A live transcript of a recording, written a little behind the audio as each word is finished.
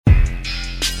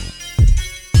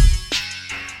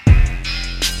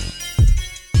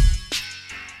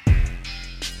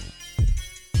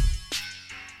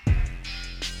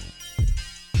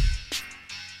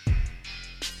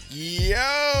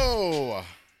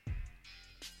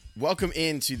Welcome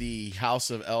into the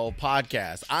House of L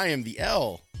podcast. I am the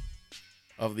L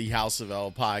of the House of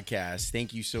L podcast.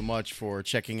 Thank you so much for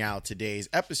checking out today's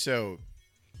episode.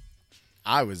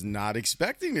 I was not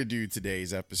expecting to do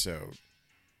today's episode,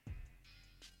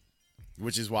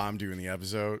 which is why I'm doing the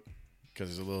episode, because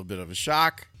it's a little bit of a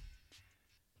shock.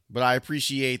 But I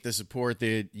appreciate the support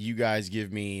that you guys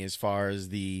give me as far as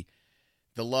the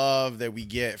love that we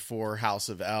get for House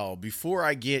of L. Before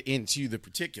I get into the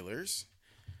particulars,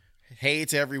 hey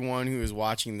to everyone who is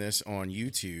watching this on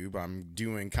YouTube. I'm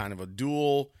doing kind of a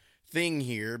dual thing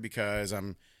here because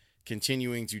I'm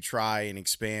continuing to try and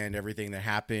expand everything that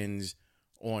happens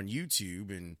on YouTube,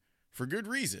 and for good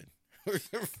reason.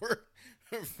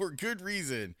 for good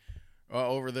reason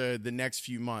over the next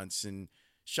few months. And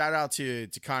shout out to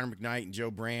Connor McKnight and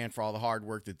Joe Brand for all the hard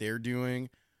work that they're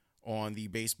doing on the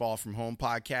Baseball from Home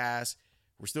podcast.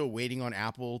 We're still waiting on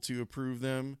Apple to approve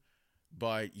them,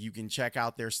 but you can check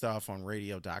out their stuff on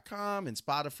radio.com and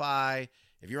Spotify.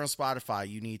 If you're on Spotify,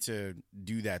 you need to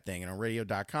do that thing. And on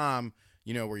radio.com,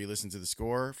 you know, where you listen to the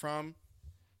score from,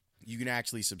 you can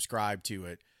actually subscribe to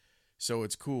it. So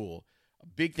it's cool. A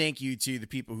big thank you to the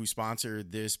people who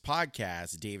sponsored this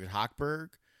podcast, David Hochberg.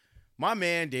 My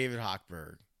man, David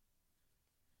Hochberg.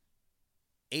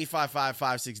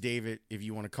 855-56-DAVID if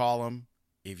you want to call him.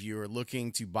 If you're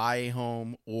looking to buy a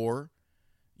home or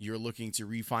you're looking to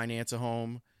refinance a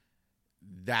home,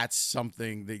 that's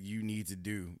something that you need to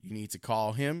do. You need to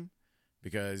call him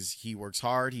because he works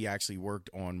hard. He actually worked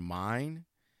on mine,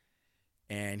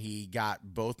 and he got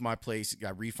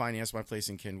refinanced my place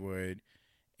in Kenwood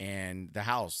and the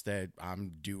house that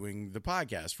I'm doing the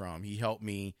podcast from. He helped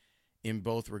me in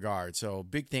both regards. So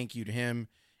big thank you to him.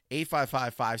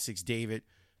 855-56-DAVID,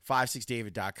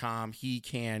 56david.com. He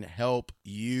can help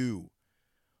you.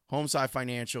 Homeside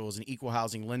Financial is an equal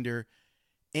housing lender.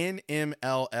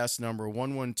 NMLS number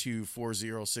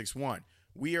 1124061.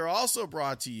 We are also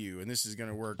brought to you, and this is going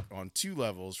to work on two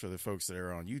levels for the folks that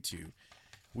are on YouTube.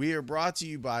 We are brought to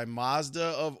you by Mazda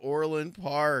of Orland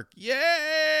Park.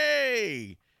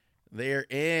 Yay! They're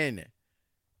in.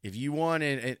 If you want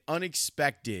an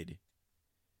unexpected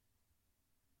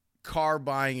car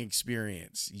buying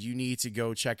experience, you need to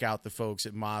go check out the folks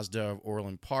at Mazda of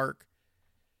Orland Park.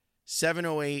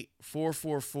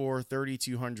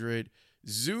 708-444-3200,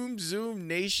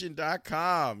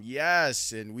 zoomzoomnation.com.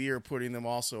 Yes, and we are putting them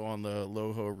also on the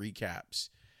Loho recaps.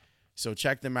 So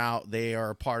check them out. They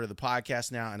are a part of the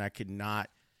podcast now, and I could not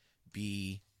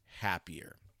be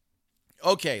happier.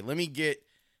 Okay, let me get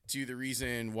to the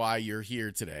reason why you're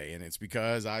here today, and it's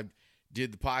because I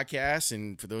did the podcast,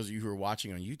 and for those of you who are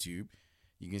watching on YouTube,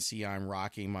 you can see I'm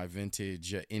rocking my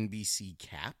vintage NBC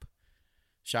cap.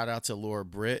 Shout out to Laura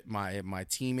Britt, my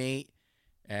teammate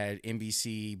at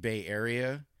NBC Bay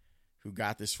Area, who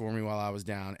got this for me while I was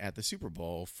down at the Super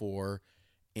Bowl for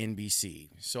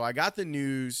NBC. So I got the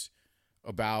news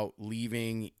about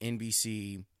leaving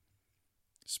NBC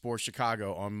Sports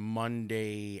Chicago on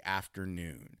Monday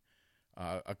afternoon.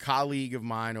 A colleague of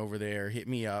mine over there hit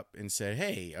me up and said,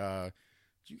 "Hey,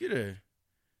 did you get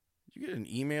an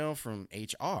email from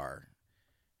HR?"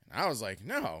 And I was like,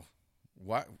 "No,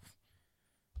 what?"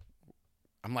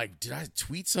 I'm like, did I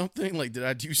tweet something? Like, did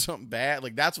I do something bad?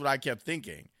 Like, that's what I kept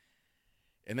thinking.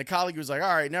 And the colleague was like,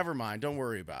 all right, never mind. Don't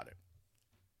worry about it.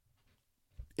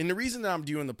 And the reason that I'm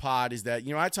doing the pod is that,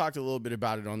 you know, I talked a little bit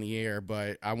about it on the air,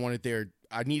 but I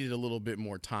needed a little bit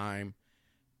more time,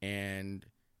 and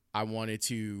I wanted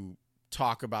to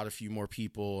talk about a few more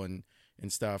people and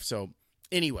stuff. So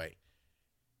anyway,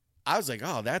 I was like,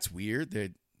 oh, that's weird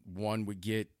that one would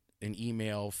get an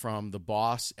email from the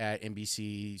boss at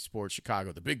NBC Sports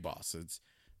Chicago, the big boss.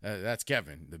 That's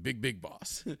Kevin, the big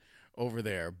boss over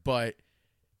there. But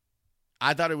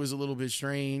I thought it was a little bit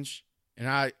strange. And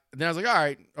then I was like, all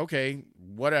right, okay,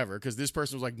 whatever. Because this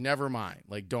person was like, never mind.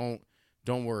 Like, don't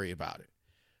worry about it.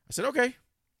 I said, okay.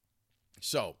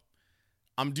 So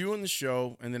I'm doing the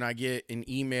show, and then I get an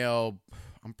email.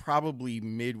 I'm probably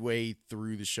midway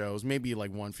through the shows, maybe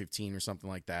like 1:15 or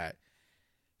something like that,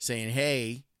 saying,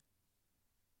 hey,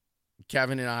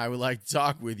 Kevin and I would like to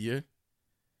talk with you.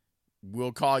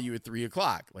 We'll call you at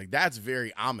 3:00. Like, that's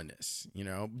very ominous. You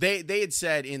know, they had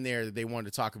said in there that they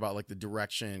wanted to talk about like the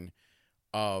direction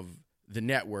of the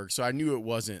network. So I knew it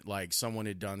wasn't like someone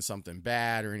had done something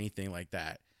bad or anything like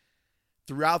that.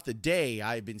 Throughout the day,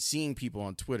 I had been seeing people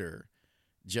on Twitter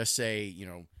just say, you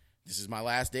know, this is my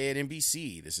last day at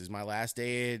NBC. This is my last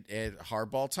day at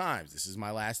Hardball Times. This is my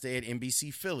last day at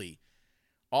NBC Philly.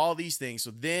 All these things.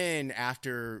 So then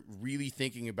after really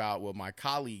thinking about what my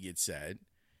colleague had said,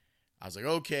 I was like,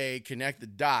 okay, connect the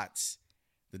dots.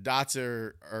 The dots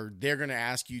are they're going to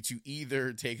ask you to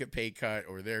either take a pay cut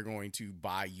or they're going to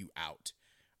buy you out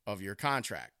of your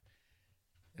contract.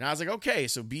 And I was like, okay,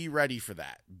 so be ready for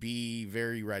that. Be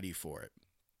very ready for it.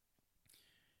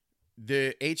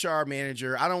 The HR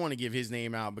manager, I don't want to give his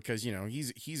name out because, you know,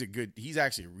 he's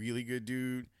actually a really good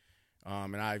dude.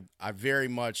 And I very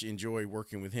much enjoy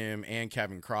working with him and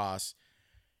Kevin Cross.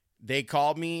 They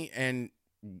called me, and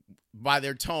by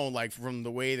their tone, like from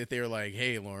the way that they were like,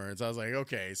 hey, Lawrence, I was like,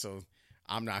 okay, so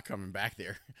I'm not coming back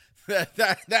there.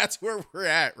 That's where we're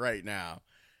at right now.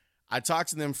 I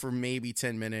talked to them for maybe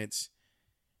 10 minutes.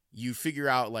 You figure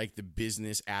out like the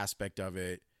business aspect of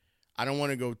it. I don't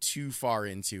want to go too far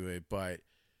into it, but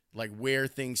like where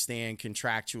things stand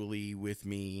contractually with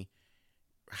me,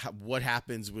 what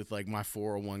happens with like my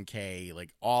 401k,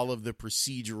 like all of the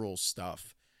procedural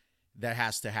stuff that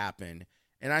has to happen.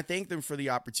 And I thank them for the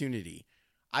opportunity.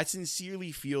 I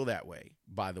sincerely feel that way,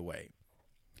 by the way.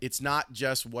 It's not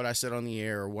just what I said on the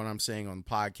air or what I'm saying on the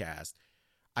podcast.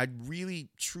 I really,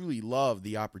 truly love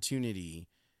the opportunity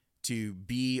to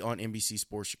be on NBC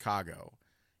Sports Chicago.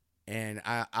 And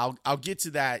I'll get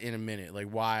to that in a minute, like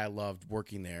why I loved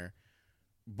working there.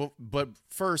 But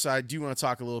first, I do want to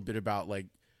talk a little bit about like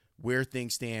where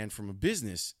things stand from a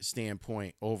business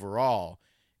standpoint overall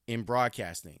in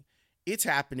broadcasting. It's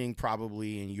happening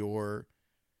probably in your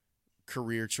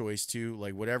career choice too,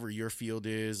 like whatever your field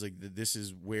is, like this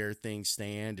is where things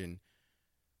stand, and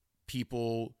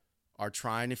people are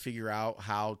trying to figure out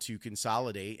how to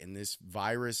consolidate, and this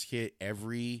virus hit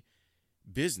every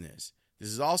business. This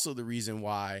is also the reason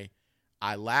why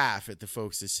I laugh at the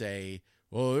folks that say,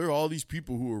 well, there are all these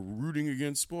people who are rooting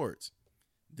against sports.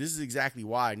 This is exactly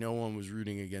why no one was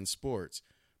rooting against sports.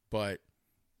 But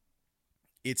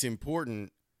it's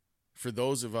important for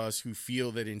those of us who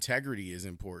feel that integrity is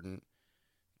important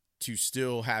to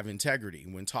still have integrity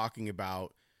when talking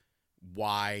about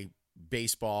why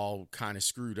baseball kind of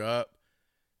screwed up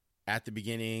at the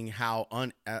beginning, how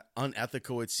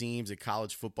unethical it seems that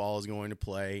college football is going to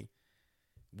play.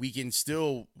 We can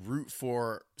still root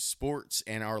for sports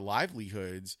and our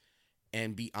livelihoods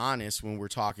and be honest when we're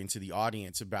talking to the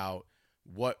audience about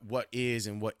what is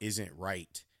and what isn't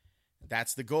right.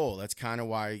 That's the goal. That's kind of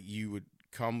why you would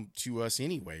come to us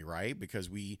anyway, right? Because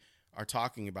we are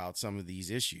talking about some of these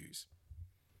issues.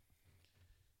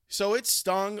 So it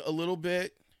stung a little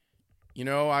bit. You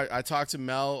know, I talked to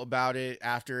Mel about it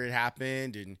after it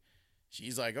happened, and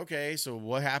she's like, okay, so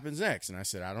what happens next? And I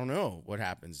said, I don't know what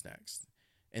happens next.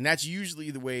 And that's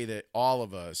usually the way that all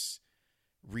of us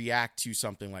react to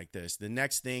something like this. The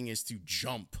next thing is to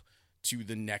jump to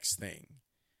the next thing.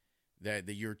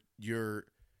 That you're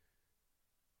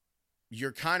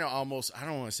kind of almost, I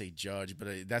don't want to say judge,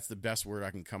 but that's the best word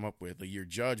I can come up with. Like you're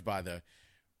judged by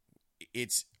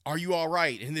are you all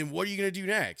right? And then what are you going to do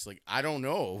next? Like, I don't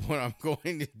know what I'm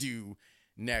going to do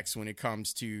next when it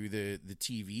comes to the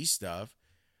TV stuff.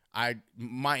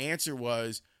 My answer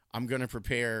was, I'm going to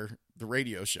prepare the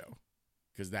radio show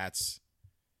because that's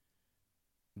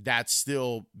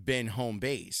still been home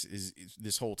base is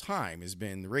this whole time has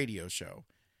been the radio show.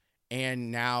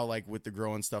 And now like with the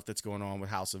growing stuff that's going on with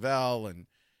House of L and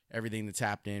everything that's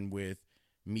happening with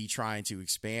me trying to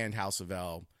expand House of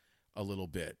L a little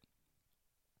bit.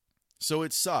 So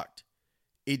it sucked.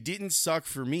 It didn't suck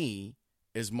for me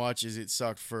as much as it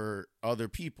sucked for other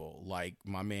people, like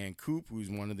my man Coop, who's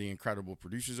one of the incredible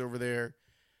producers over there,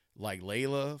 like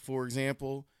Layla, for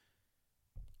example.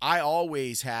 I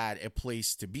always had a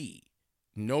place to be,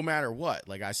 no matter what.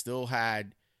 Like I still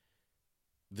had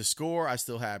The Score. I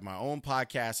still had my own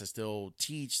podcast. I still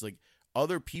teach. Like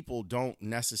other people don't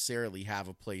necessarily have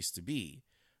a place to be.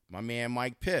 My man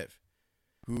Mike Piff,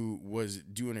 who was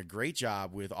doing a great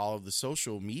job with all of the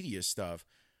social media stuff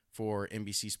for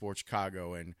NBC Sports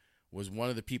Chicago and was one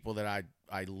of the people that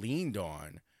I leaned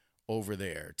on over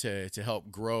there to help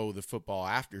grow the football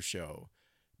after show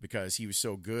because he was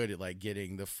so good at like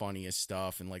getting the funniest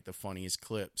stuff and like the funniest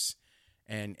clips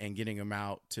and getting them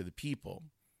out to the people.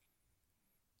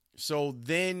 So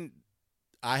then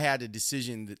I had a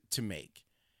decision to make.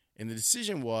 And the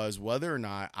decision was whether or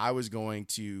not I was going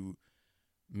to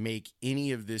make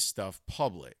any of this stuff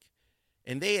public.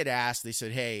 And they had asked, they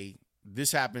said, hey,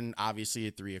 this happened obviously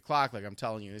at 3:00. Like I'm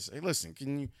telling you, they say, hey, listen,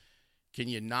 can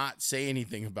you not say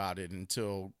anything about it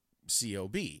until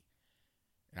COB?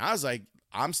 And I was like,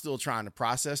 I'm still trying to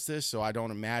process this. So I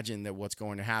don't imagine that what's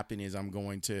going to happen is I'm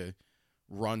going to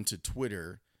run to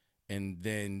Twitter and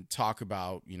then talk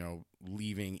about, you know,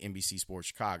 leaving NBC Sports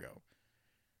Chicago.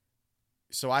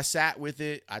 So I sat with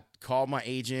it. I called my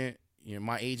agent. You know,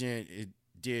 my agent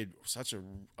did such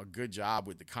a good job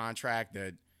with the contract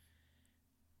that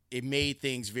it made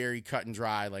things very cut and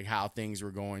dry, like how things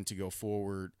were going to go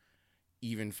forward,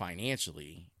 even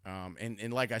financially.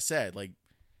 And like I said, like,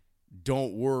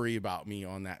 don't worry about me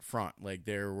on that front. Like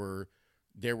there were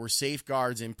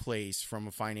safeguards in place from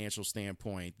a financial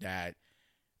standpoint that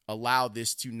allowed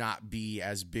this to not be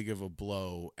as big of a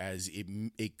blow as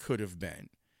it could have been.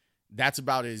 That's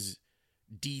about as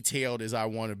detailed as I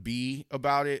want to be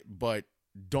about it, but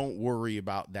don't worry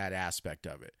about that aspect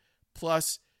of it.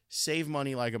 Plus, save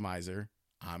money like a miser.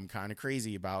 I'm kind of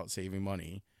crazy about saving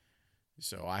money.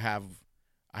 So I have,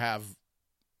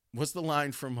 what's the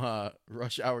line from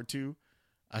Rush Hour 2?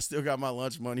 I still got my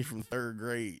lunch money from 3rd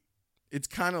grade. It's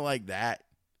kind of like that.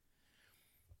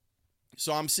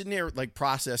 So I'm sitting there like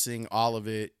processing all of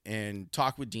it and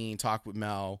talk with Dean, talk with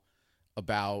Mel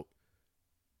about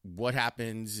what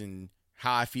happens and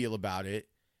how I feel about it.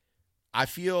 I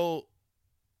feel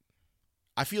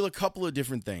a couple of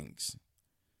different things.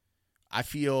 I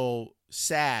feel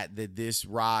sad that this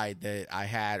ride that I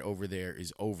had over there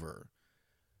is over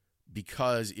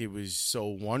because it was so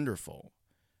wonderful.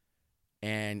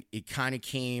 And it kind of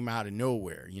came out of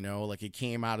nowhere, you know, like it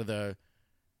came out of the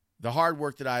hard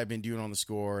work that I had been doing on the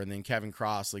score, and then Kevin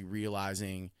Cross like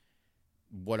realizing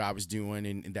what I was doing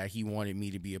and that he wanted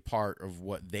me to be a part of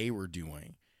what they were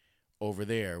doing over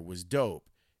there was dope.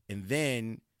 And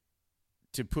then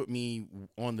to put me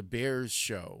on the Bears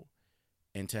show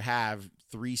and to have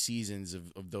 3 seasons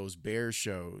of those Bears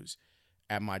shows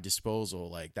at my disposal,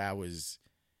 like that was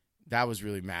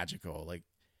really magical. Like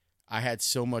I had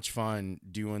so much fun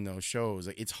doing those shows.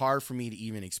 Like, it's hard for me to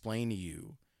even explain to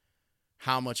you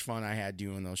how much fun I had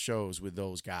doing those shows with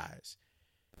those guys.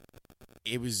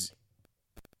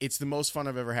 It's the most fun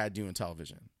I've ever had doing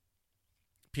television,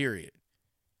 period.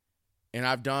 And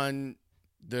I've done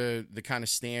the kind of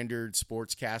standard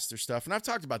sportscaster stuff. And I've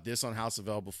talked about this on House of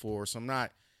L before, so I'm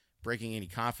not breaking any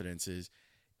confidences.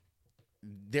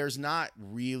 There's one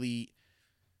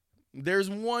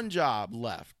job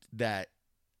left that,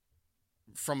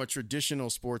 from a traditional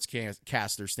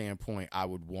sportscaster standpoint, I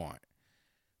would want.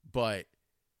 But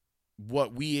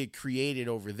what we had created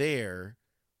over there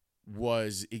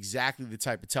was exactly the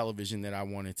type of television that I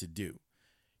wanted to do.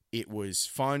 It was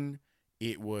fun.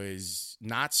 It was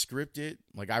not scripted.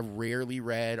 Like, I rarely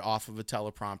read off of a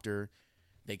teleprompter.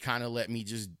 They kind of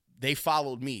they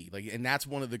followed me. Like, and that's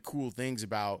one of the cool things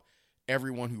about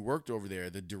everyone who worked over there.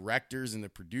 The directors and the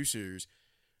producers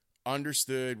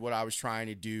understood what I was trying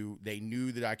to do. They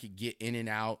knew that I could get in and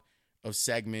out of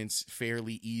segments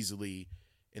fairly easily,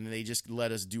 and then they just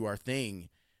let us do our thing.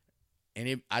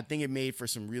 And I think it made for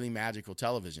some really magical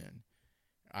television.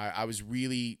 I was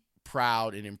really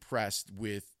proud and impressed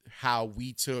with how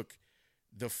we took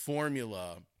the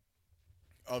formula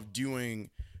of doing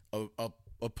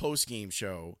a post-game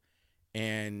show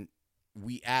and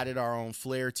we added our own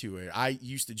flair to it. I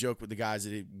used to joke with the guys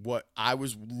that what I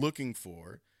was looking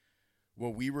for,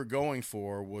 what we were going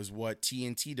for, was what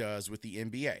TNT does with the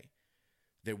NBA.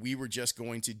 That we were just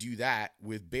going to do that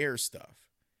with Bears stuff.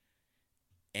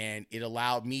 And it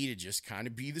allowed me to just kind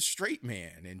of be the straight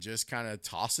man and just kind of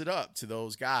toss it up to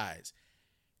those guys.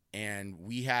 And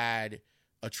we had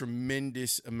a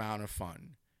tremendous amount of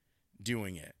fun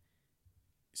doing it.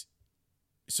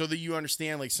 So that you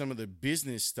understand like some of the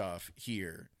business stuff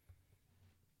here.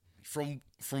 From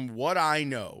what I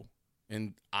know,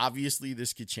 and obviously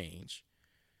this could change,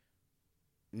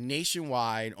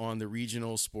 nationwide on the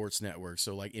regional sports network,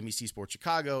 so like NBC Sports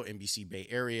Chicago, NBC Bay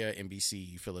Area,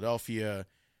 NBC Philadelphia,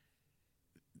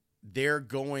 they're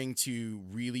going to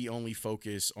really only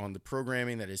focus on the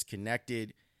programming that is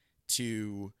connected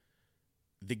to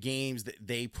the games that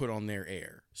they put on their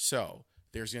air. So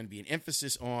there's going to be an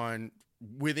emphasis on,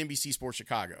 with NBC Sports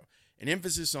Chicago, an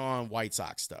emphasis on White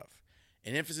Sox stuff,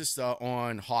 an emphasis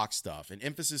on Hawks stuff, an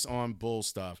emphasis on Bull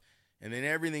stuff, and then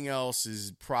everything else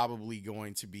is probably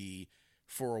going to be,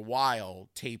 for a while,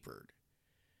 tapered.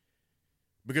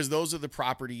 Because those are the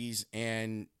properties,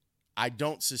 and I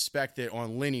don't suspect that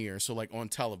on linear, so like on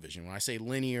television. When I say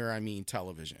linear, I mean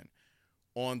television.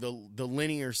 On the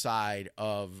linear side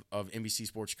of NBC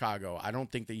Sports Chicago, I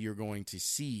don't think that you're going to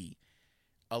see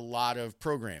a lot of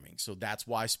programming. So that's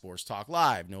why Sports Talk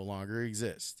Live no longer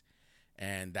exists.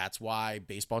 And that's why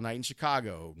Baseball Night in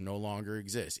Chicago no longer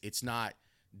exists. It's not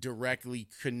directly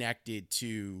connected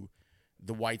to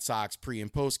the White Sox pre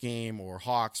and post game, or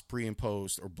Hawks pre and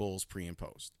post, or Bulls pre and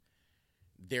post.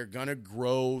 They're going to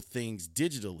grow things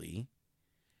digitally,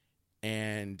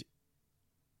 and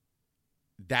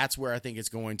that's where I think it's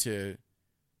going to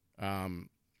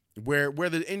where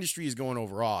the industry is going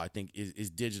overall, I think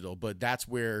is digital, but that's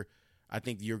where I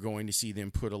think you're going to see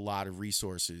them put a lot of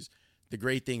resources. the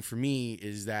great thing for me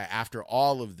is that after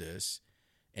all of this,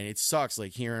 and it sucks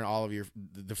like hearing all of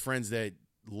the friends that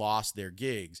lost their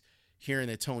gigs, hearing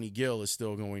that Tony Gill is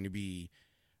still going to be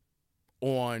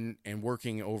on and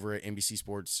working over at NBC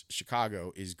Sports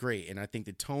Chicago is great. And I think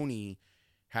that Tony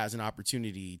has an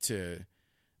opportunity to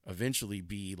eventually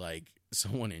be like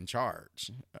someone in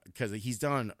charge, because he's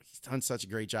done such a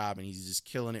great job, and he's just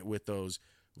killing it with those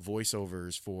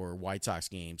voiceovers for White Sox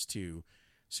games too.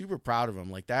 Super proud of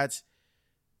him. Like that's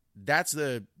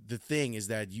the thing, is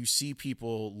that you see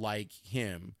people like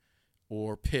him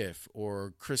or Piff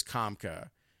or Chris Kamka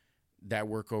that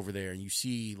work over there, and you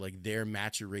see like their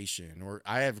maturation. Or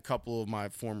I have a couple of my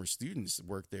former students that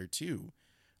work there too.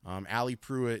 Allie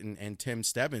Pruitt and Tim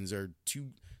Stebbins are two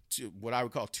what I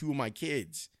would call two of my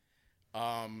kids.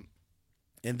 And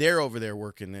they're over there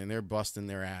working, and they're busting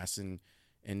their ass and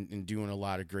doing a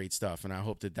lot of great stuff. And I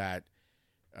hope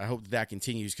that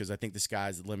continues, because I think the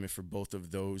sky's the limit for both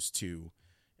of those two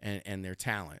and their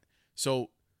talent. So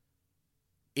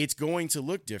it's going to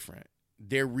look different.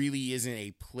 There really isn't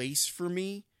a place for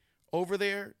me over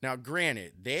there. Now,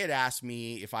 granted, they had asked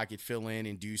me if I could fill in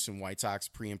and do some White Sox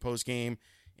pre and post game.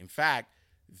 In fact,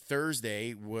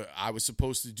 Thursday, I was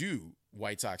supposed to do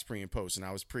White Sox pre and post, and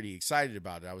I was pretty excited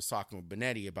about it. I was talking with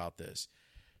Benetti about this.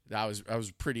 I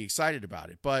was pretty excited about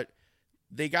it, but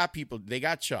they got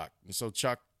Chuck, and so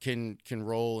Chuck can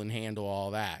roll and handle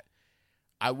all that.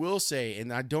 I will say,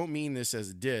 and I don't mean this as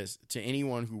a diss to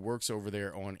anyone who works over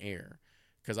there on air,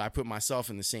 because I put myself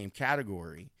in the same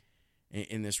category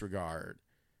in this regard.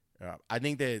 I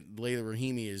think that Layla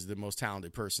Rahimi is the most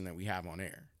talented person that we have on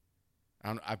air.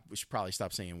 I should probably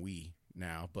stop saying we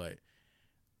now, but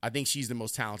I think she's the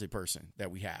most talented person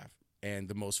that we have, and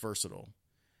the most versatile,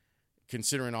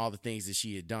 considering all the things that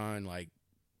she had done, like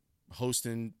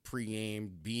hosting pregame,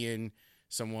 being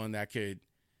someone that could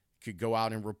go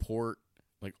out and report,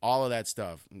 like all of that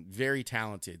stuff. Very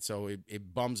talented. So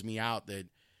it bums me out that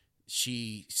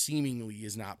she seemingly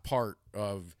is not part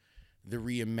of the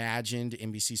reimagined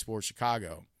NBC Sports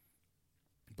Chicago.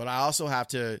 But I also have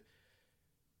to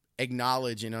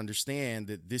acknowledge and understand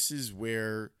that this is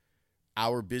where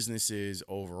our business is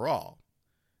overall.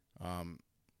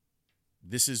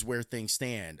 This is where things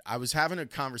stand. I was having a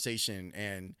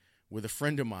conversation with a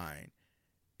friend of mine,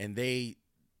 and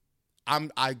I'm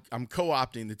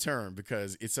co-opting the term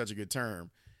because it's such a good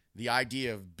term. The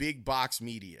idea of big box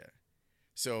media.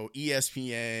 So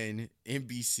ESPN,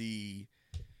 NBC,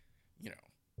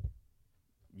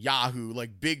 Yahoo,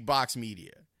 like big box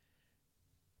media.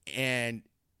 And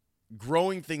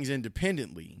growing things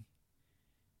independently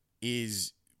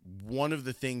is one of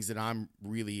the things that I'm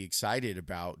really excited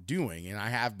about doing, and I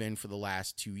have been for the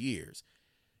last 2 years.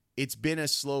 It's been a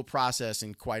slow process,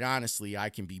 and quite honestly, I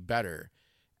can be better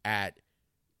at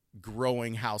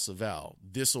growing House of L.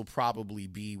 This will probably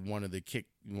be one of the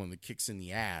kicks in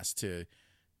the ass to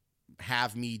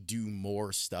have me do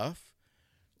more stuff,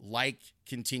 like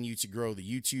continue to grow the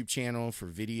YouTube channel for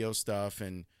video stuff.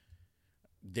 And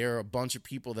there are a bunch of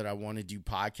people that I want to do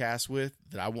podcasts with,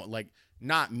 that I want, like,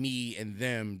 not me and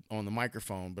them on the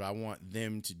microphone, but I want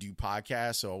them to do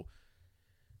podcasts. So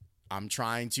I'm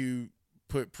trying to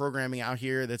put programming out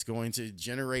here that's going to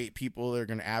generate people that are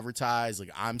going to advertise.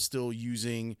 Like, I'm still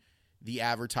using the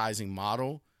advertising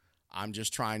model. I'm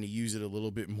just trying to use it a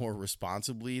little bit more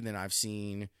responsibly than I've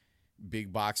seen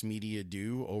big box media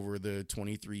do over the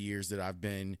 23 years that I've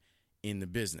been in the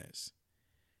business.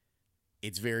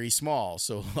 It's very small.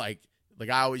 So like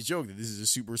I always joke that this is a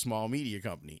super small media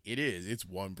company. It is. It's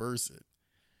one person.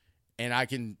 And I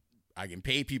can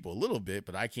pay people a little bit,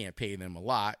 but I can't pay them a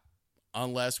lot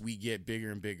unless we get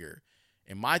bigger and bigger.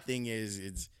 And my thing is,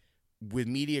 it's with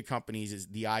media companies, is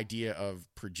the idea of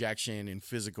projection and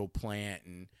physical plant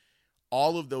and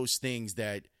all of those things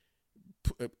that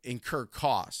incur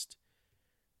cost.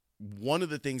 One of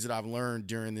the things that I've learned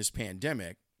during this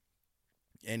pandemic,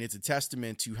 and it's a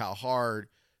testament to how hard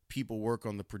people work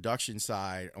on the production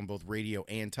side on both radio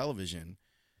and television,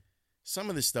 some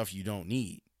of the stuff you don't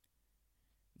need.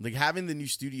 Like, having the new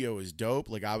studio is dope.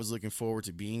 Like, I was looking forward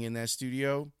to being in that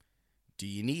studio. Do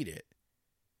you need it?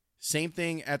 Same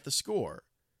thing at the Score.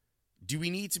 Do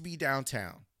we need to be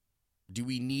downtown? Do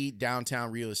we need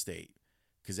downtown real estate?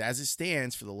 Because as it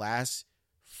stands, for the last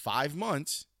 5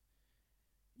 months,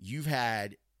 you've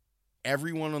had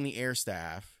everyone on the air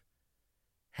staff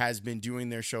has been doing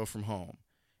their show from home.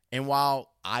 And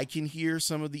while I can hear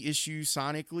some of the issues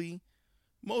sonically,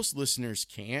 most listeners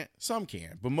can't. Some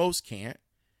can, but most can't.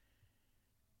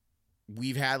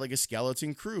 We've had like a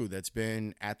skeleton crew that's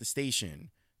been at the station.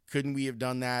 Couldn't we have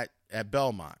done that at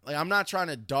Belmont? Like, I'm not trying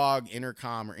to dog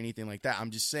Intercom or anything like that.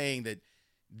 I'm just saying that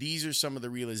these are some of the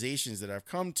realizations that I've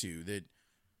come to, that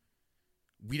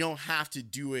we don't have to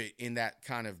do it in that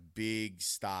kind of big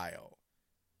style,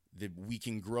 that we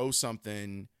can grow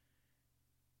something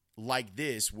like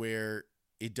this where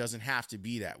it doesn't have to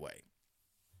be that way.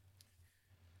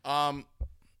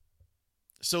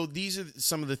 So these are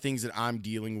some of the things that I'm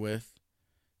dealing with,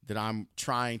 that I'm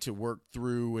trying to work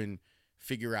through and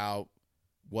figure out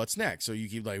what's next. So you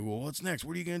keep like, well, what's next?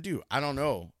 What are you going to do? I don't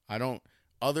know.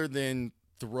 Other than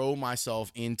throw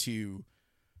myself into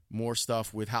more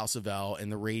stuff with House of L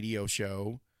and the radio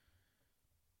show,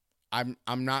 I'm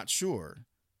not sure.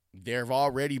 There have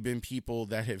already been people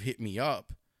that have hit me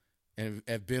up and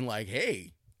have been like,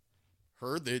 hey,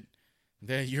 heard that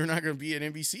you're not going to be at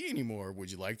NBC anymore.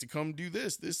 Would you like to come do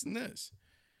this, and this?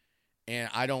 And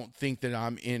I don't think that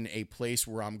I'm in a place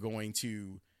where I'm going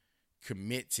to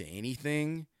commit to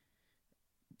anything.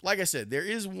 Like I said, there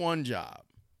is one job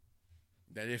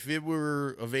that if it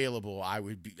were available, I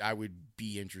would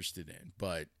be interested in.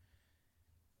 But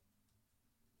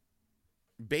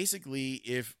basically,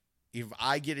 if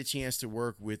I get a chance to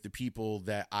work with the people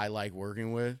that I like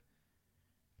working with,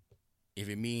 if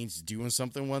it means doing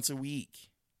something once a week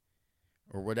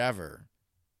or whatever,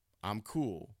 I'm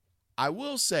cool. I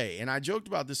will say, and I joked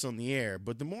about this on the air,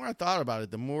 but the more I thought about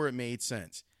it, the more it made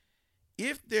sense.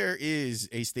 If there is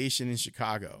a station in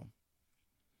Chicago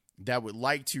that would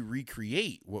like to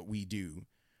recreate what we do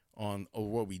or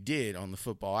what we did on the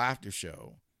Football After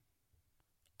Show,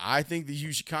 I think that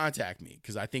you should contact me,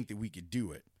 because I think that we could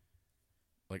do it.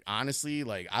 Like, honestly,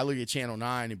 like, I look at Channel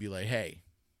 9 and be like, hey,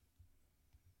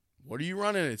 what are you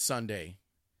running at Sunday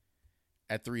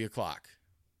at 3 o'clock?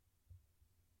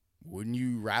 Wouldn't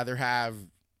you rather have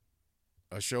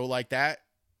a show like that,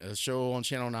 a show on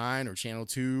Channel 9 or Channel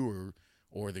 2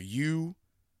 or the U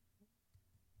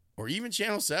or even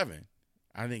Channel 7?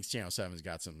 I think Channel 7's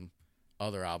got some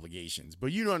other obligations,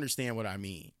 but you don't understand what I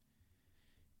mean.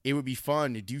 It would be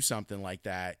fun to do something like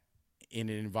that in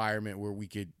an environment where we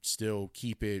could still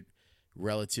keep it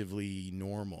relatively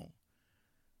normal.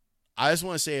 I just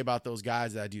want to say about those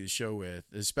guys that I do the show with,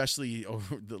 especially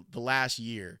over the last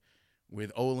year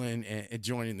with Olin and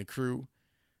joining the crew.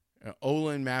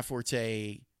 Olin, Matt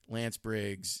Forte, Lance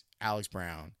Briggs, Alex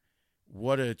Brown.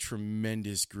 What a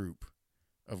tremendous group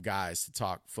of guys to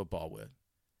talk football with.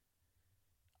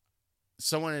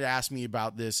 Someone had asked me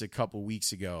about this a couple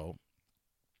weeks ago.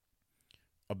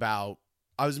 I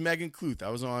was Megan Kluth. I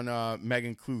was on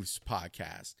Megan Kluth's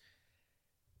podcast.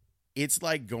 It's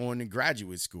like going to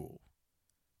graduate school.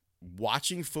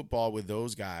 Watching football with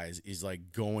those guys is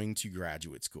like going to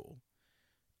graduate school.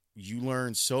 You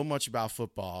learn so much about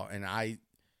football, and I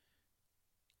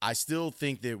still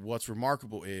think that what's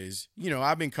remarkable is,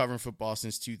 I've been covering football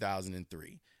since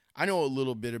 2003. I know a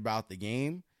little bit about the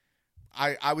game.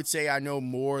 I would say I know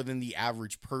more than the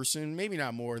average person, maybe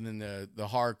not more than the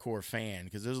hardcore fan,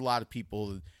 because there's a lot of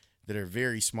people that are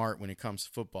very smart when it comes to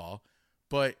football.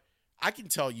 But I can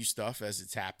tell you stuff as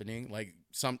it's happening. Like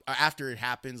after it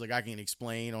happens, like I can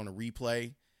explain on a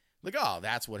replay, like, oh,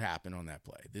 that's what happened on that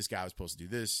play. This guy was supposed to do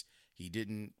this. He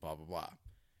didn't, blah, blah, blah.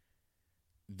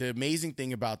 The amazing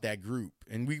thing about that group,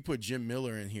 and we put Jim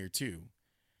Miller in here too,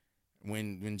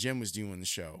 when Jim was doing the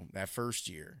show that first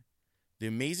year, the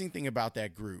amazing thing about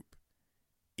that group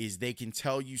is they can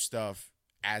tell you stuff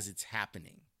as it's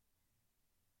happening.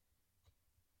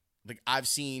 Like, I've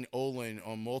seen Olin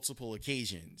on multiple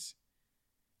occasions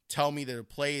tell me that a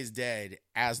play is dead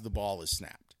as the ball is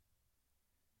snapped.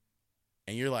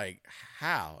 And you're like,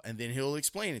 how? And then he'll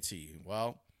explain it to you.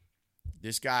 Well,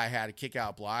 this guy had a kick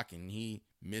out block and he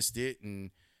missed it,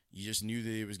 and you just knew that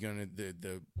it was going to,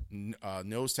 the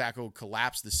nose tackle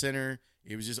collapsed the center.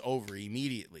 It was just over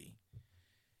immediately.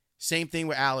 Same thing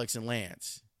with Alex and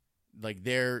Lance. Like,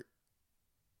 their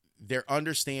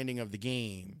understanding of the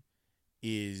game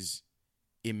is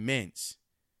immense.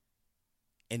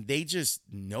 And they just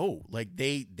know. Like,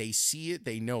 they see it,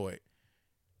 they know it.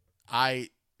 I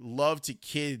love to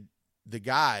kid the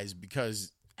guys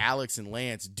because Alex and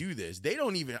Lance do this. I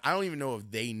don't even know if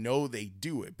they know they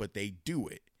do it, but they do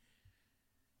it.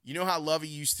 You know how Lovey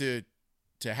used to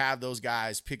have those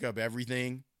guys pick up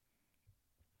everything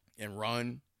and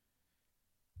run?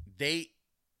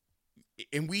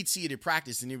 And we'd see it in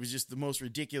practice, and it was just the most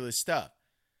ridiculous stuff.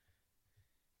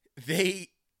 They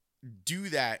do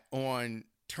that on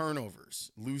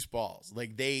turnovers, loose balls.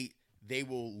 Like, they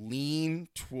will lean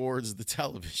towards the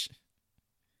television.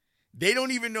 They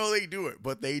don't even know they do it,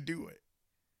 but they do it.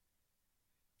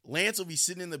 Lance will be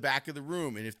sitting in the back of the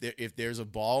room, and if there's a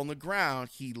ball on the ground,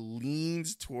 he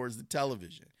leans towards the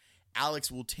television.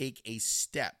 Alex will take a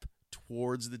step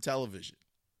towards the television.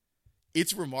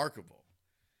 It's remarkable.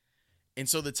 And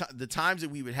so the times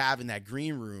that we would have in that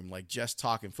green room, like just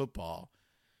talking football,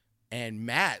 and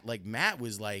Matt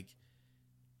was like,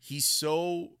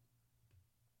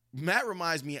 Matt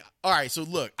reminds me, all right, so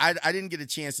look, I didn't get a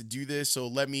chance to do this, so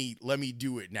let me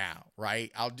do it now,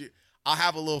 right? I'll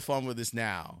have a little fun with this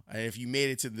now. And if you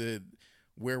made it to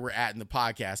where we're at in the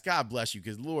podcast, God bless you,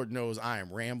 because Lord knows I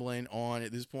am rambling on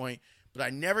at this point, but I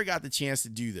never got the chance to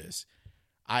do this.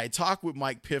 I had talked with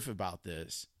Mike Piff about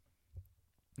this,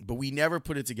 but we never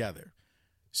put it together.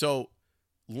 So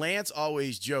Lance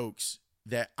always jokes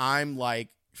that I'm like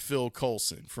Phil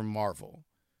Coulson from Marvel.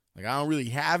 Like, I don't really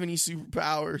have any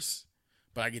superpowers,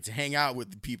 but I get to hang out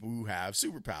with the people who have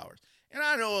superpowers. And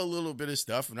I know a little bit of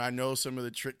stuff, and I know some of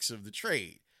the tricks of the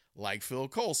trade, like Phil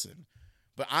Coulson.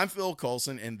 But I'm Phil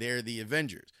Coulson, and they're the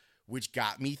Avengers, which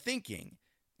got me thinking,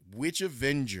 which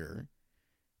Avenger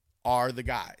are the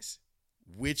guys?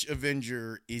 Which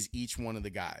Avenger is each one of the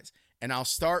guys? And I'll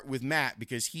start with Matt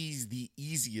because he's the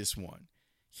easiest one.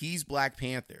 He's Black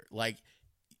Panther. Like,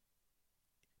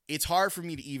 it's hard for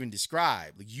me to even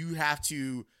describe. Like, you have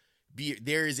to be,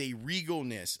 there is a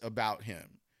regalness about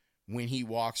him when he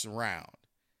walks around,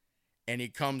 and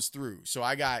it comes through. So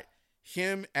I got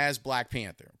him as Black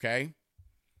Panther, okay?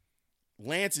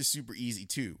 Lance is super easy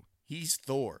too. He's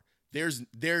Thor. There's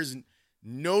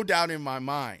no doubt in my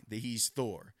mind that he's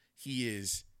Thor. He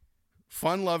is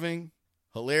fun-loving,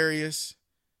 hilarious,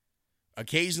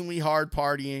 occasionally hard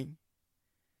partying,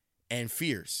 and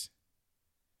fierce.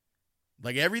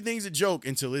 Like, everything's a joke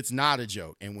until it's not a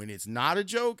joke. And when it's not a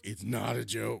joke, it's not a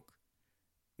joke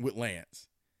with Lance.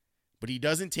 But he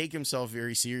doesn't take himself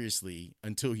very seriously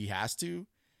until he has to.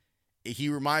 He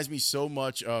reminds me so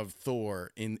much of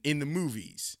Thor in the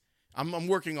movies. I'm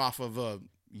working off of a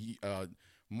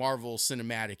Marvel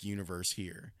Cinematic Universe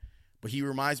here. But he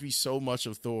reminds me so much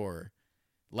of Thor.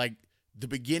 Like, the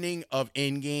beginning of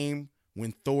Endgame,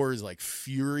 when Thor is like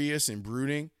furious and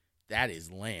brooding, that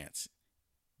is Lance.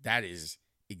 That is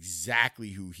exactly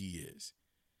who he is.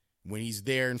 When he's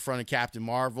there in front of Captain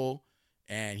Marvel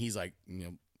and he's like,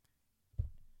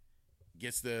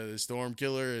 gets the Storm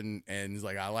Killer and he's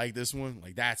like, I like this one.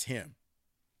 Like, that's him.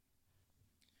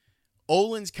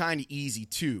 Olin's kind of easy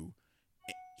too.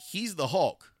 He's the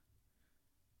Hulk,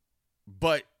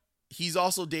 but he's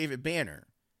also David Banner,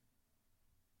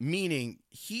 meaning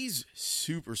he's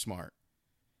super smart.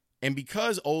 And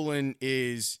because Olin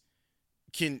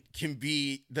can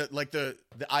be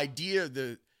the idea,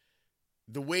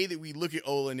 the way that we look at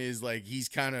Olin is like he's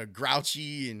kind of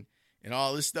grouchy and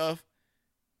all this stuff.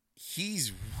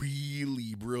 He's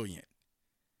really brilliant.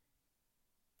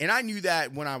 And I knew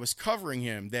that when I was covering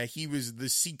him, that he was the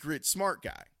secret smart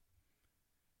guy.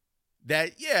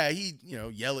 That, yeah, he,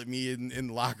 yell at me in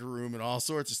the locker room and all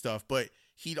sorts of stuff, but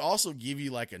he'd also give you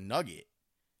like a nugget.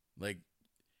 Like,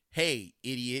 hey,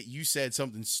 idiot, you said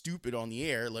something stupid on the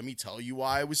air. Let me tell you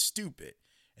why it was stupid.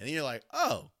 And then you're like,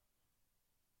 oh.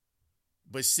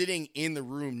 But sitting in the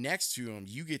room next to him,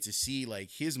 you get to see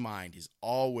like his mind is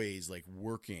always like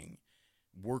working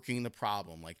the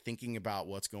problem, like thinking about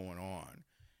what's going on.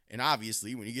 And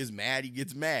obviously when he gets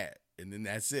mad, and then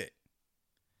that's it.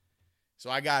 So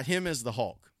I got him as the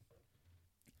Hulk.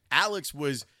 Alex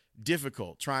was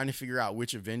difficult trying to figure out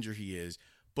which Avenger he is,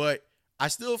 but I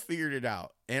still figured it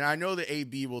out. And I know that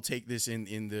AB will take this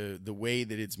in the way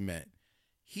that it's meant.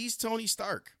 He's Tony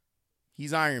Stark.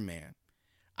 He's Iron Man.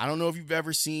 I don't know if you've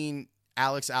ever seen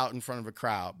Alex out in front of a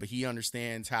crowd, but he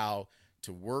understands how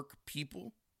to work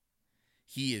people.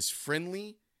 He is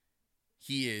friendly.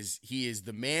 He is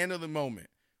the man of the moment.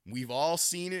 We've all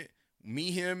seen it.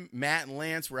 Me, him, Matt, and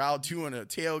Lance were out doing a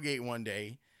tailgate one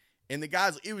day, and the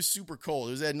guys, it was super cold.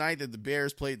 It was that night that the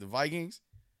Bears played the Vikings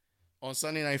on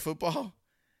Sunday Night Football.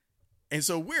 And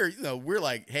so we're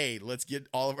like, hey, let's get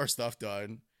all of our stuff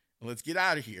done. And let's get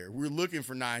out of here. We're looking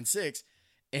for 9-6.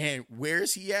 And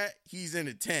where's he at? He's in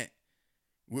a tent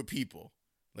with people.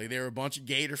 Like, there were a bunch of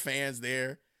Gator fans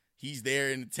there. He's there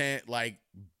in the tent, like,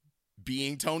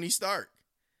 being Tony Stark.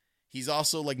 He's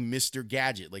also like Mr.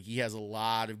 Gadget. Like, he has a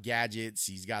lot of gadgets.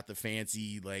 He's got the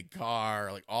fancy, like,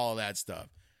 car, like, all that stuff.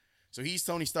 So he's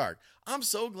Tony Stark. I'm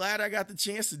so glad I got the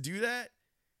chance to do that.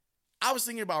 I was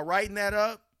thinking about writing that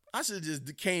up. I should have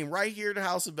just came right here to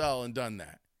House of Bell and done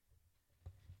that.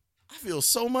 I feel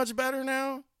so much better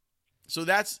now. So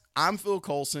I'm Phil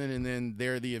Coulson, and then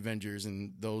they're the Avengers,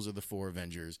 and those are the 4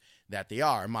 Avengers that they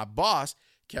are. And my boss,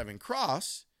 Kevin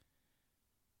Cross,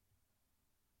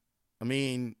 I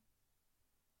mean,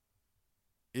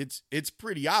 it's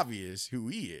pretty obvious who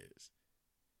he is.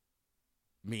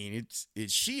 I mean, it's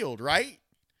S.H.I.E.L.D., right?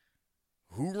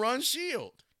 Who runs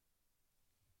S.H.I.E.L.D.?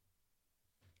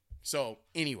 So,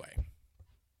 anyway,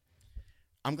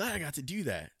 I'm glad I got to do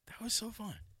that. That was so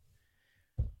fun.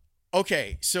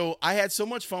 Okay, so I had so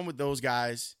much fun with those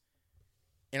guys,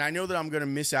 and I know that I'm going to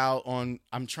miss out on,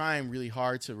 I'm trying really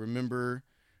hard to remember,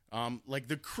 like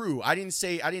the crew. I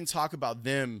didn't talk about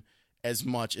them as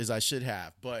much as I should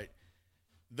have, but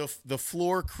the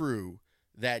floor crew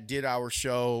that did our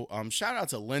show, shout out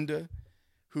to Linda,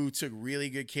 who took really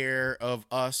good care of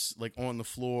us, like on the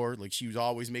floor. Like she was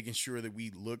always making sure that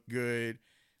we looked good.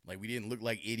 Like we didn't look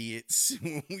like idiots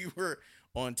when we were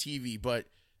on TV, but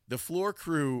the floor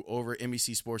crew over at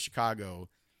NBC Sports Chicago,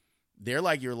 they're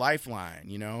like your lifeline,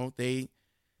 you know? They're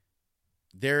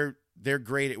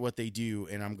great at what they do,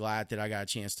 and I'm glad that I got a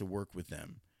chance to work with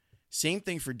them. Same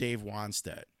thing for Dave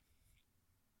Wanstead.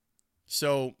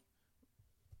 So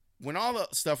when all the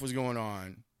stuff was going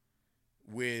on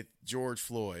with George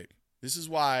Floyd, this is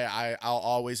why I'll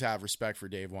always have respect for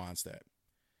Dave Wanstead.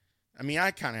 I mean,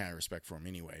 I kind of had respect for him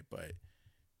anyway, but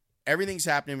everything's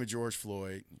happening with George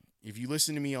Floyd. If you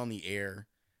listen to me on the air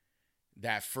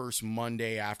that first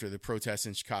Monday after the protests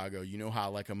in Chicago, you know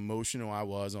how like emotional I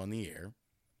was on the air.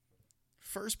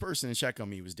 First person to check on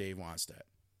me was Dave Wanstead.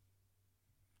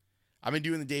 I've been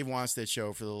doing the Dave Wanstead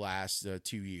show for the last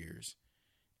 2 years,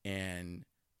 and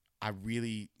I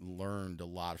really learned a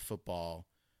lot of football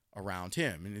around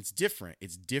him. And it's different.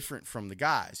 It's different from the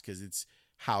guys because it's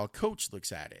how a coach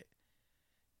looks at it.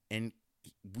 And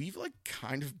we've like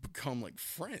kind of become like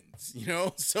friends, you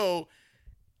know? So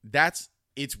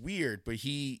it's weird, but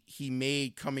he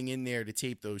made coming in there to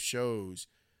tape those shows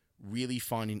really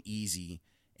fun and easy.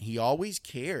 And he always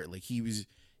cared. Like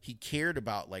he cared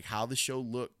about like how the show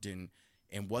looked and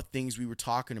what things we were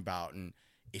talking about. And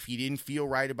if he didn't feel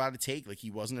right about a take, like he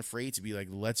wasn't afraid to be like,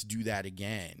 let's do that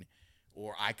again.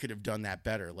 Or I could have done that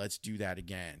better. Let's do that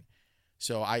again.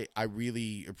 So I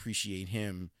really appreciate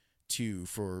him too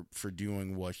for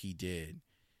doing what he did.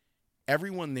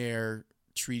 Everyone there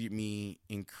treated me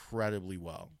incredibly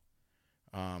well.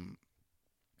 And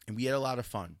we had a lot of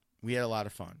fun.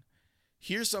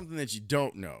 Here's something that you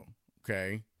don't know,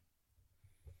 okay?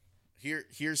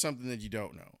 Here's something that you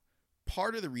don't know.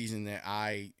 Part of the reason that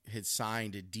I had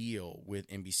signed a deal with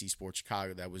NBC Sports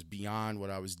Chicago that was beyond what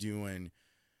I was doing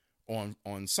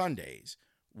on Sundays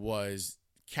was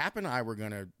Cap and I were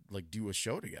going to like do a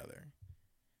show together.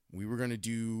 We were going to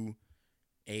do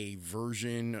a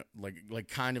version like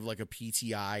kind of like a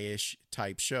PTI-ish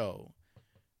type show.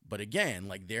 But again,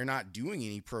 like they're not doing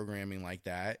any programming like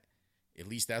that. At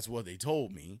least that's what they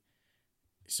told me.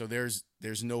 So there's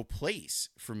no place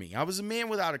for me. I was a man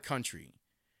without a country,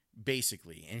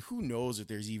 basically. And who knows if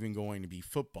there's even going to be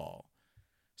football.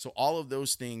 So all of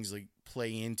those things like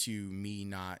play into me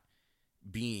not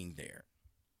being there.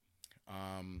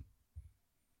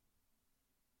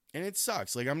 And it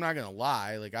sucks. Like, I'm not going to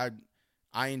lie. Like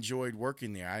I enjoyed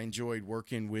working there. I enjoyed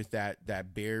working with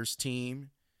that Bears team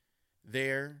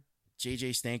there.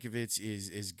 JJ Stankovitz is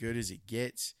as good as it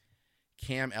gets.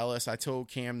 Cam Ellis, I told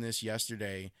Cam this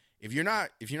yesterday. If you're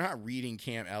not reading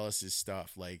Cam Ellis's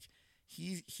stuff, like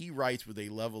he writes with a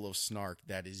level of snark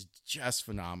that is just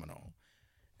phenomenal.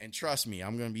 And trust me,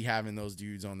 I'm going to be having those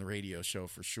dudes on the radio show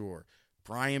for sure.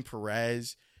 Brian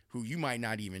Perez, who you might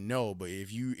not even know, but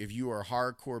if you are a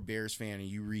hardcore Bears fan and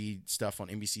you read stuff on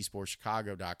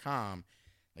NBCSportsChicago.com,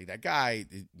 like that guy,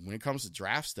 when it comes to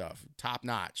draft stuff, top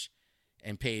notch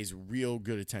and pays real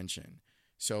good attention.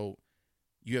 So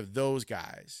you have those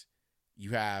guys.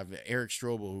 You have Eric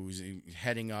Strobel, who's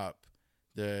heading up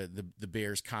the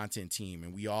Bears content team,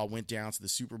 and we all went down to the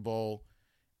Super Bowl,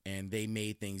 and they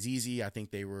made things easy. I think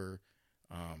they were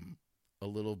a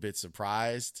little bit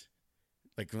surprised.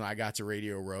 Like when I got to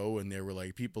Radio Row and there were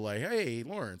like people like, hey,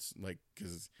 Lawrence, like,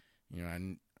 cause you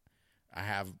know, I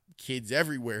have kids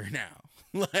everywhere now.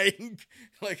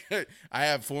 like I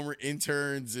have former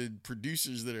interns and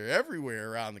producers that are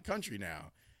everywhere around the country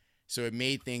now. So it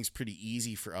made things pretty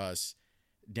easy for us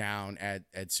down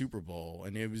at Super Bowl.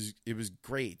 And it was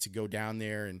great to go down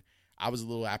there. And I was a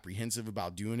little apprehensive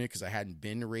about doing it because I hadn't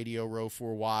been to Radio Row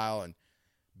for a while, and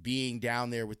being down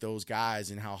there with those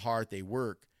guys and how hard they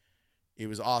work. It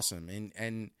was awesome.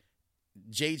 And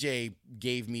JJ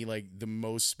gave me like the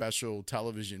most special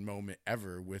television moment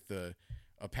ever with the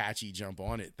Apache jump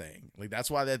on it thing. Like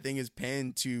that's why that thing is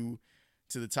pinned to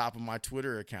the top of my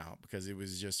Twitter account, because it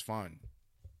was just fun.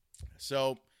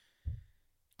 So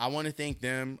I want to thank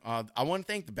them. I want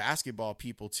to thank the basketball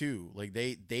people too. Like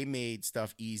they made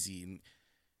stuff easy. And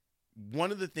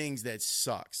one of the things that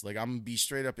sucks, like I'm gonna be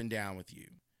straight up and down with you.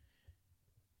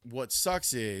 What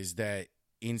sucks is that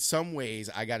in some ways,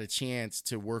 I got a chance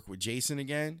to work with Jason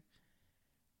again.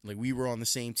 Like, we were on the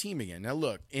same team again. Now,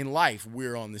 look, in life,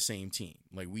 we're on the same team.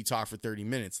 Like, we talked for 30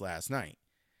 minutes last night.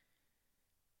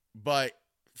 But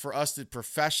for us to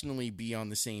professionally be on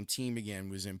the same team again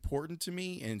was important to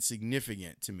me and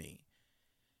significant to me.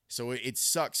 So it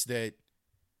sucks that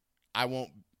I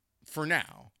won't, for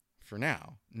now,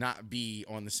 not be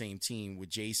on the same team with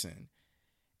Jason.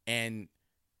 And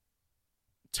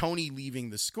Tony leaving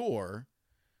the score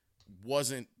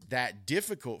wasn't that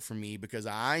difficult for me because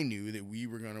I knew that we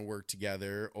were going to work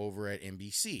together over at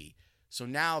NBC. So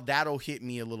now that'll hit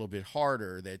me a little bit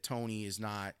harder that Tony is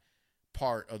not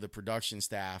part of the production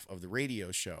staff of the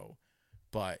radio show,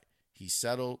 but he's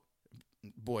settled.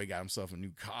 Boy got himself a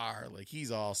new car. Like,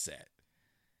 he's all set.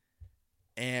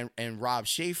 And Rob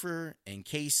Schaefer and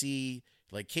Casey,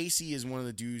 like, Casey is one of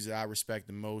the dudes that I respect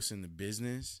the most in the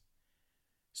business.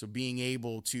 So being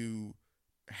able to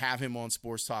have him on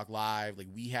Sports Talk Live, like,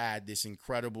 we had this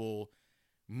incredible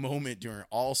moment during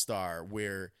All-Star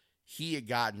where he had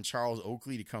gotten Charles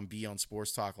Oakley to come be on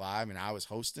Sports Talk Live, and I was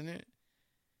hosting it.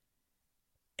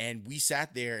 And we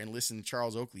sat there and listened to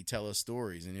Charles Oakley tell us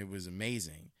stories, and it was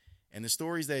amazing. And the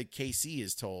stories that KC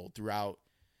has told throughout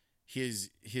his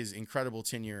incredible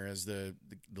tenure as the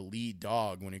lead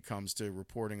dog when it comes to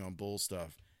reporting on bull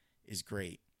stuff is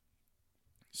great.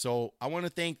 So I want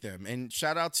to thank them. And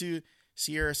shout out to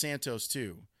Sierra Santos,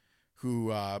 too,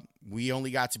 who we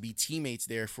only got to be teammates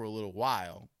there for a little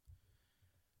while.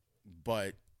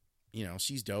 But, you know,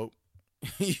 she's dope.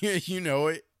 You know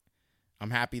it.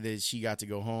 I'm happy that she got to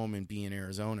go home and be in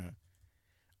Arizona.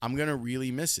 I'm going to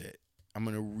really miss it. I'm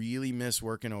going to really miss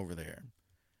working over there.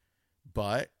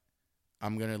 But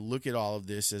I'm going to look at all of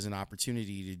this as an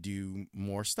opportunity to do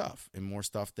more stuff and more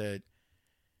stuff that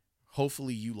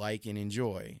hopefully you like and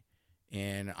enjoy.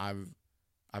 And I've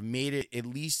made it at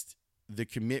least the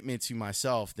commitment to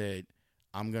myself that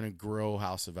I'm going to grow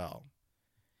House of L.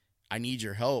 I need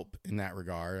your help in that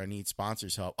regard. I need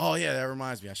sponsors' help. Oh, yeah, that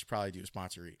reminds me. I should probably do a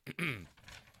sponsor.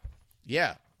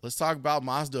 Yeah, let's talk about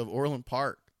Mazda of Orland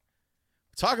Park.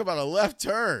 Talk about a left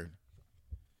turn.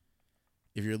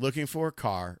 If you're looking for a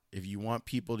car, if you want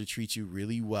people to treat you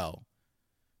really well,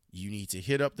 you need to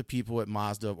hit up the people at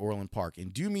Mazda of Orland Park.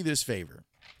 And do me this favor.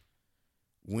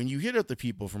 When you hit up the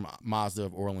people from Mazda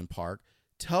of Orland Park,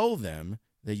 tell them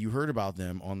that you heard about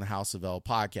them on the House of L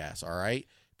podcast, all right?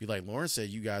 Be like, Lawrence said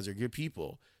you guys are good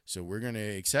people, so we're going to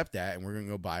accept that, and we're going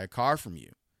to go buy a car from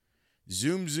you.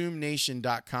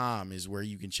 ZoomZoomNation.com is where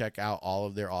you can check out all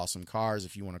of their awesome cars.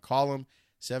 If you want to call them,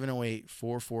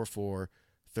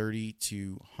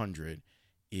 708-444-3200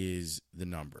 is the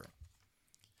number.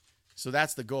 So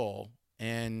that's the goal.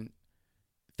 And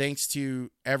thanks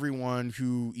to everyone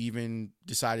who even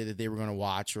decided that they were going to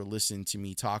watch or listen to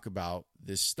me talk about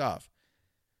this stuff.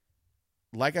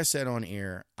 Like I said on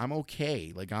air, I'm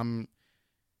okay.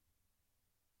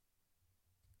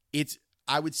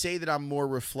 I would say that I'm more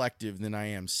reflective than I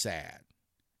am sad,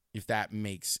 if that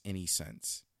makes any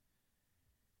sense.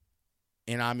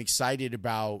 And I'm excited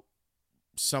about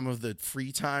some of the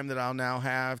free time that I'll now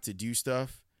have to do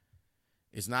stuff.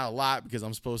 It's not a lot because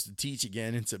I'm supposed to teach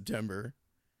again in September.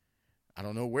 I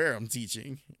don't know where I'm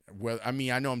teaching. Well, I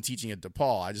mean, I know I'm teaching at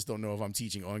DePaul. I just don't know if I'm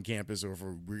teaching on campus or if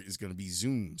it's going to be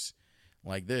Zooms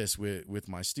like this with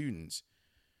my students.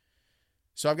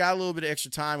 So I've got a little bit of extra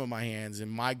time on my hands,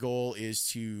 and my goal is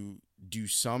to do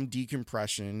some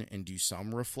decompression and do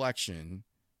some reflection,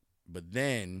 but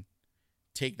then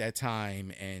take that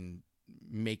time and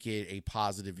make it a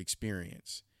positive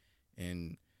experience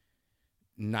and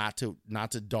not to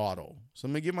dawdle. So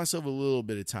I'm going to give myself a little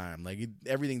bit of time. Like,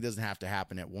 everything doesn't have to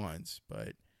happen at once, but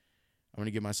I'm going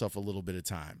to give myself a little bit of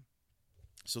time.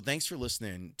 So thanks for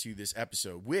listening to this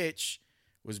episode, which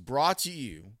was brought to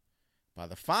you by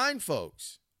the fine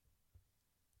folks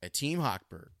at Team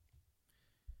Hochberg.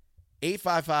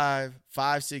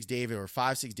 855-56-DAVID or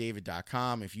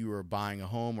 56david.com. If you are buying a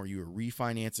home or you are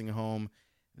refinancing a home,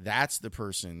 that's the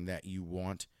person that you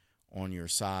want on your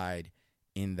side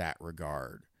in that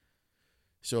regard.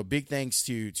 So a big thanks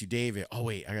to David. Oh,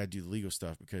 wait, I got to do the legal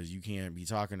stuff because you can't be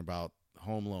talking about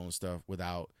home loan stuff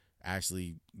without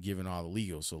actually giving all the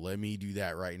legal. So let me do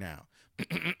that right now.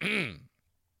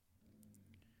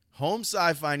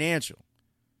 Homeside Financial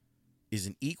is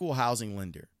an equal housing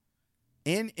lender.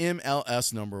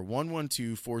 NMLS number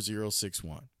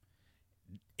 1124061.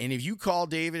 And if you call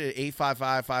David at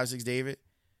 855-56-DAVID,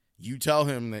 you tell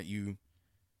him that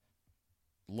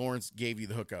Lawrence gave you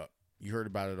the hookup. You heard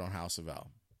about it on House of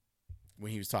L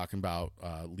when he was talking about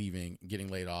getting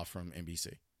laid off from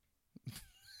NBC.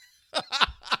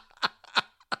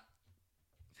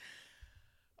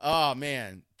 Oh,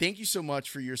 man. Thank you so much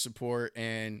for your support.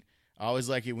 And I always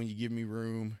like it when you give me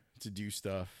room to do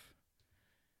stuff.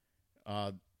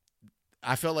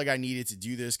 I felt like I needed to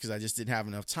do this because I just didn't have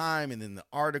enough time. And then the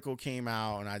article came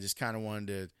out, and I just kind of wanted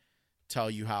to tell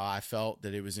you how I felt,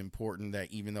 that it was important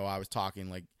that even though I was talking,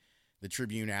 like the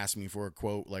Tribune asked me for a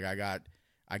quote, like I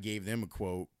gave them a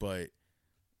quote, but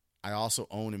I also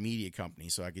own a media company,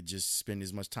 so I could just spend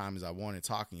as much time as I wanted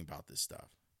talking about this stuff.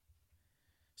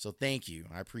 So thank you.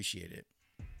 I appreciate it.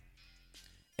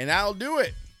 And that'll do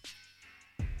it.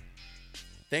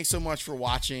 Thanks so much for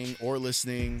watching or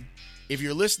listening. If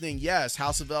you're listening, yes,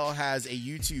 House of L has a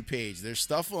YouTube page. There's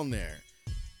stuff on there.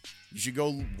 You should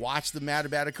go watch the Matt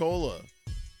Abaticola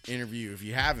interview if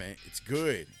you haven't. It's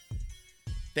good.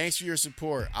 Thanks for your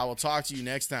support. I will talk to you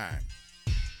next time.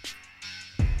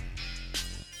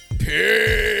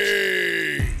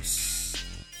 Peace.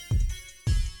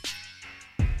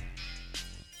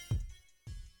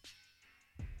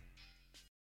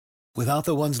 Without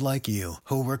the ones like you,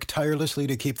 who work tirelessly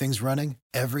to keep things running,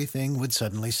 everything would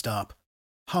suddenly stop.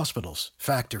 Hospitals,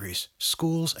 factories,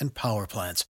 schools, and power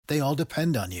plants, they all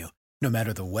depend on you. No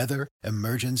matter the weather,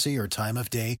 emergency, or time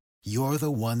of day, you're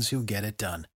the ones who get it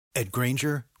done. At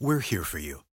Grainger, we're here for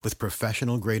you with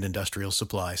professional-grade industrial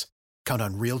supplies. Count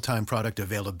on real-time product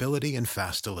availability and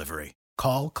fast delivery.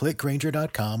 Call, click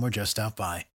Grainger.com, or just stop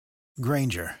by.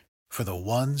 Grainger, for the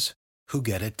ones who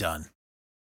get it done.